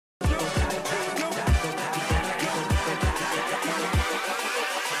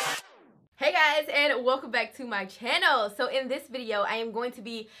guys, and welcome back to my channel. So in this video I am going to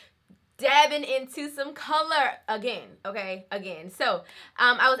be dabbing into some color again. So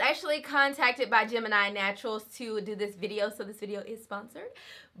I was actually contacted by Gemini Naturals to do this video, so this video is sponsored,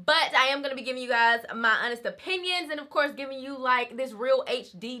 but I am going to be giving you guys my honest opinions and of course giving you like this real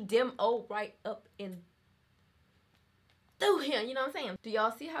HD demo right up in through here, you know what I'm saying? Do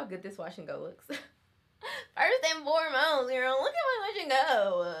y'all see how good this wash and go looks? First and foremost, girl, look at my wash and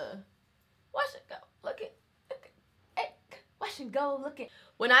go. Wash and go. Look at hey, wash and go. Look at.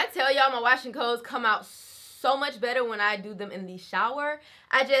 When I tell y'all my wash and goes come out so much better when I do them in the shower.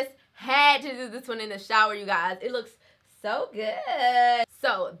 I just had to do this one in the shower, you guys. It looks so good.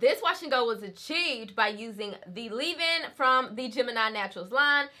 So this wash and go was achieved by using the leave-in from the Gemini Naturals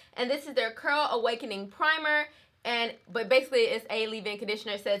line, and this is their Curl Awakening Primer. But basically it's a leave-in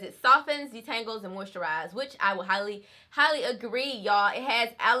conditioner. It says it softens, detangles, and moisturizes, which I will highly agree, y'all. It has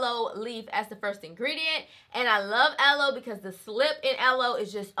aloe leaf as the first ingredient, and I love aloe because the slip in aloe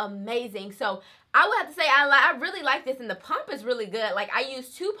is just amazing. So I would have to say I really like this, and the pump is really good. Like, I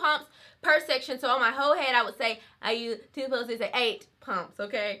use 2 pumps per section, so on my whole head I would say I use 2 plus 6, 8 pumps,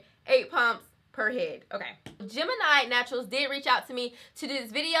 okay? 8 pumps per head, okay. Gemini Naturals did reach out to me to do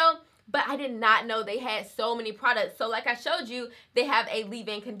this video, but I did not know they had so many products. So like I showed you, they have a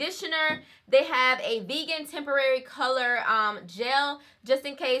leave-in conditioner. They have a vegan temporary color gel. Just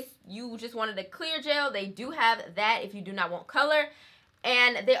in case you just wanted a clear gel, they do have that if you do not want color.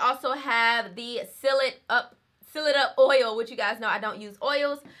 And they also have the Seal It Up oil, which you guys know I don't use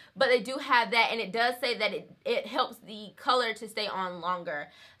oils. But they do have that, and it does say that it helps the color to stay on longer.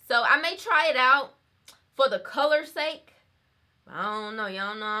 So I may try it out for the color's sake. I don't know,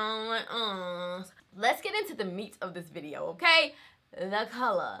 y'all know. Let's get into the meat of this video, okay? The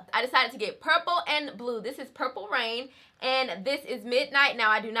color. I decided to get purple and blue. This is Purple Rain, and this is Midnight. Now,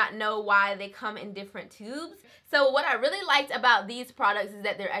 I do not know why they come in different tubes. So what I really liked about these products is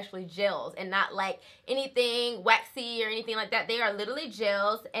that they're actually gels and not like anything waxy or anything like that. They are literally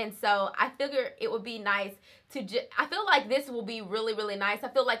gels, and so I figure it would be nice to I feel like this will be really nice. I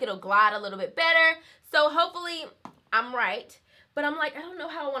feel like it'll glide a little bit better. So hopefully I'm right. But I'm like, I don't know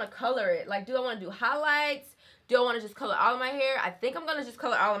how I want to color it. Like, do I want to do highlights? Do I want to just color all of my hair? I think I'm going to just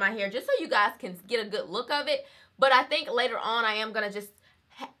color all of my hair just so you guys can get a good look of it. But I think later on I am going to just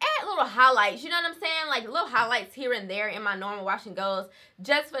add little highlights. You know what I'm saying? Like little highlights here and there in my normal wash and goes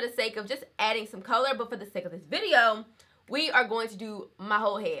just for the sake of just adding some color. But for the sake of this video, we are going to do my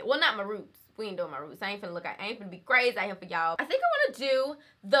whole head. Well, not my roots. We ain't doing my roots. I ain't finna be crazy out here for y'all. I think I want to do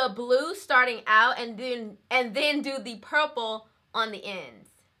the blue starting out and then do the purple on the ends.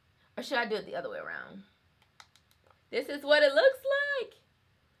 Or should I do it the other way around? This is what it looks like.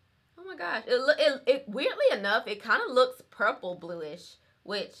 Oh my gosh. It weirdly enough, it kind of looks purple bluish,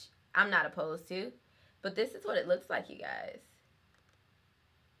 which I'm not opposed to. But this is what it looks like, you guys.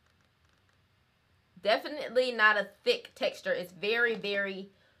 Definitely not a thick texture. It's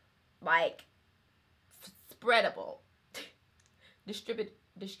very like spreadable.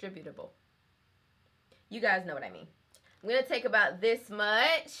 Distributable. You guys know what I mean. I'm going to take about this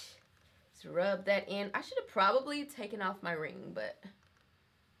much. Just rub that in. I should have probably taken off my ring, but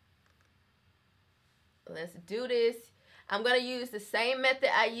let's do this. I'm going to use the same method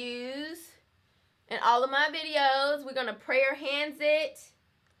I use in all of my videos. We're going to prayer hands it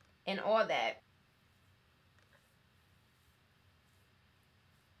and all that.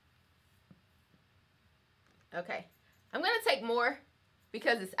 Okay. I'm going to take more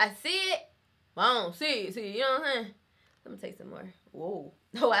because I see it. I don't see it. See, you know what I'm saying? Let me take some more. Whoa.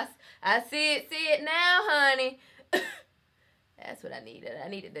 Oh, I see it now, honey. That's what I needed. I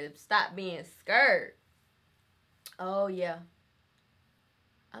needed to stop being scared. Oh, yeah.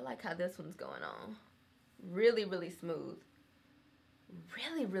 I like how this one's going on. Really smooth.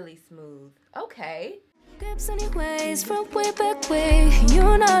 Really smooth. Okay. Grips anyways, from way back way. You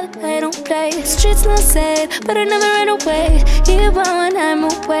know that I don't play. Streets not safe, but I never ran away. Even when I'm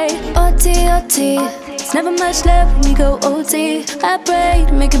away. OT. It's never much left when we go OT. I pray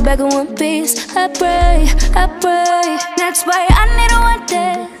to make it back in one piece. I pray. That's why I need a one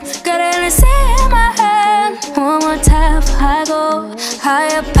day. Got it in my hand. One more time before I go.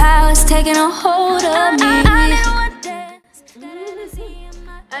 Higher powers taking a hold of me. I need a one dance.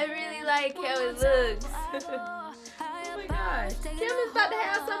 I really like how it looks. Oh my gosh. Kim's about to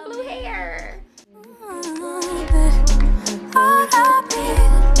have some blue hair.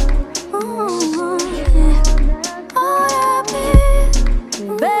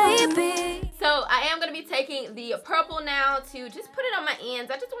 So I am going to be taking the purple now to just put it on my ends.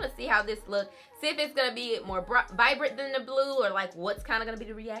 I just want want to see how this looks. See if it's going to be more vibrant than the blue, or like what's kind of going to be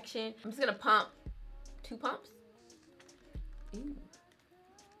the reaction. I'm just going to pump 2 pumps. Ooh.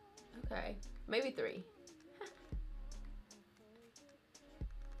 Okay, maybe 3.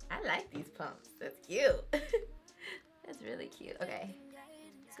 I like these pumps. That's cute. That's really cute. Okay,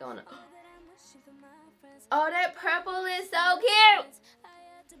 what's going on? Oh, that purple is so cute.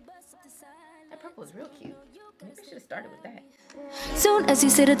 That purple is real cute. Maybe I should have started with that. Soon as you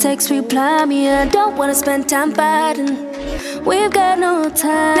see the text, reply me. I don't wanna spend time fighting. We've got no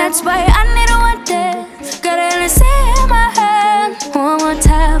time. That's why I need a one dance. Got Hennessy in my hand. One more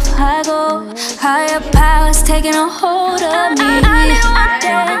time before I go. Higher powers taking a hold of me. I need a one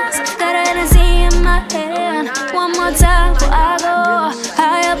dance. Got Hennessy in my hand. One more time before I go.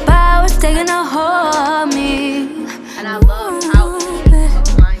 Higher powers taking a hold of me. And I love how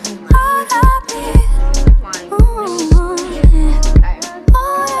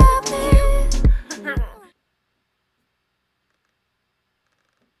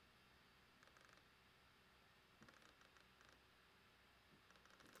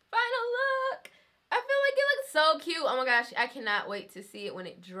so cute. Oh my gosh, I cannot wait to see it when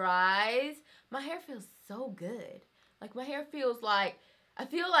it dries. My hair feels so good. Like my hair feels like, I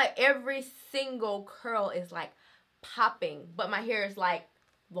feel like every single curl is like popping, but my hair is like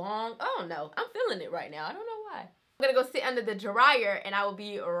long. I don't know. I'm feeling it right now. I don't know why. I'm gonna go sit under the dryer and I will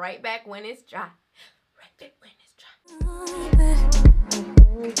be right back when it's dry. Right back when it's dry.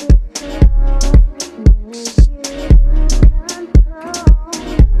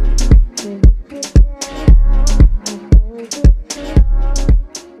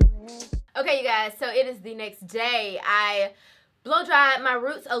 Okay, you guys, so it is the next day. I blow dried my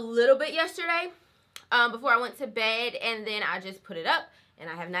roots a little bit yesterday before I went to bed, and then I just put it up, and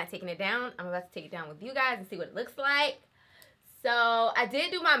I have not taken it down. I'm about to take it down with you guys and see what it looks like. So I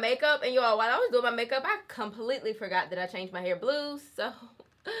did do my makeup, and y'all, while I was doing my makeup, I completely forgot that I changed my hair blue, so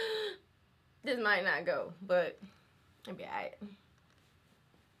this might not go, but it'll be alright.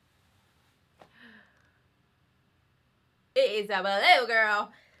 It is a blue,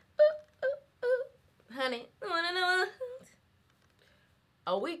 girl. Honey,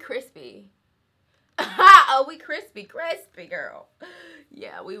 are we crispy? Are we crispy? Crispy, girl.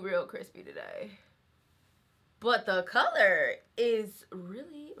 Yeah, we real crispy today. But the color is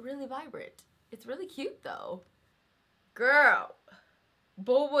really, really vibrant. It's really cute, though. Girl,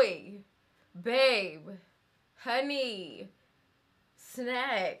 boy, babe, honey,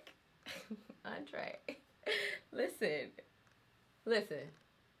 snack, entree. Listen. Listen.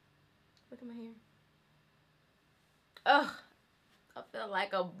 Look at my hair. Ugh, I feel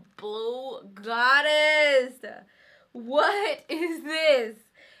like a blue goddess. What is this?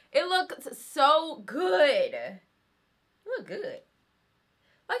 It looks so good. It look good.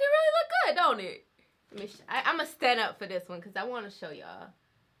 Like, it really look good, don't it? I'm going to stand up for this one because I want to show y'all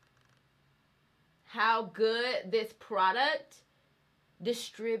how good this product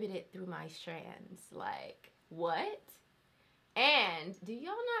distributed through my strands. Like, what? And do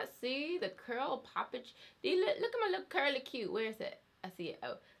y'all not see the curl poppage? Do you look at my little curly cute? Where is it? I see it. Oh,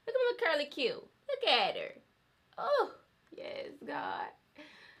 look at my little curly cute. Look at her. Oh, yes, God.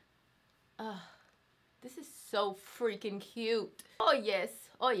 Oh, this is so freaking cute. Oh, yes.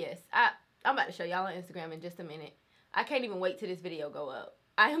 Oh, yes. I'm about to show y'all on Instagram in just a minute. I can't even wait till this video go up.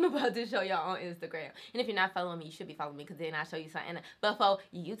 I am about to show y'all on Instagram. And if you're not following me, you should be following me because then I'll show you something before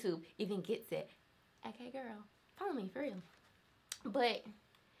YouTube even gets it. Okay, girl. Follow me, for real. But,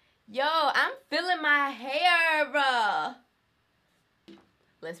 yo, I'm feeling my hair.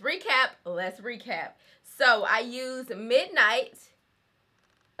 Let's recap. So, I used Midnight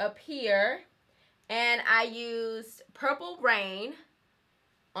up here. And I used Purple Rain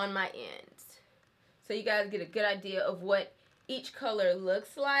on my ends. So, you guys get a good idea of what each color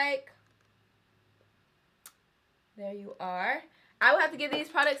looks like. There you are. I will have to give these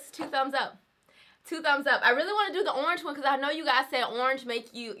products 2 thumbs up. 2 thumbs up. I really want to do the orange one because I know you guys said orange make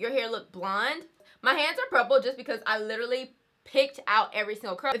your hair look blonde. My hands are purple just because I literally picked out every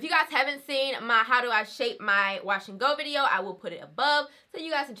single curl. If you guys haven't seen my how do I shape my wash and go video, I will put it above so you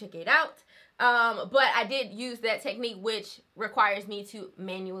guys can check it out. But I did use that technique which requires me to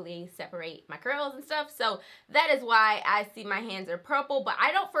manually separate my curls and stuff. So that is why I see my hands are purple. But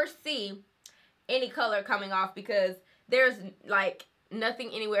I don't foresee any color coming off because there's like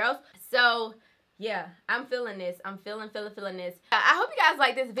nothing anywhere else. So yeah, I'm feeling this. I'm feeling this. I hope you guys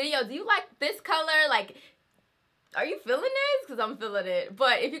like this video. Do you like this color? Like, are you feeling this? Because I'm feeling it.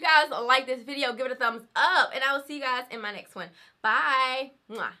 But if you guys like this video, give it a thumbs up. And I will see you guys in my next one. Bye.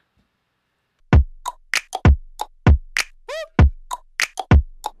 Mwah.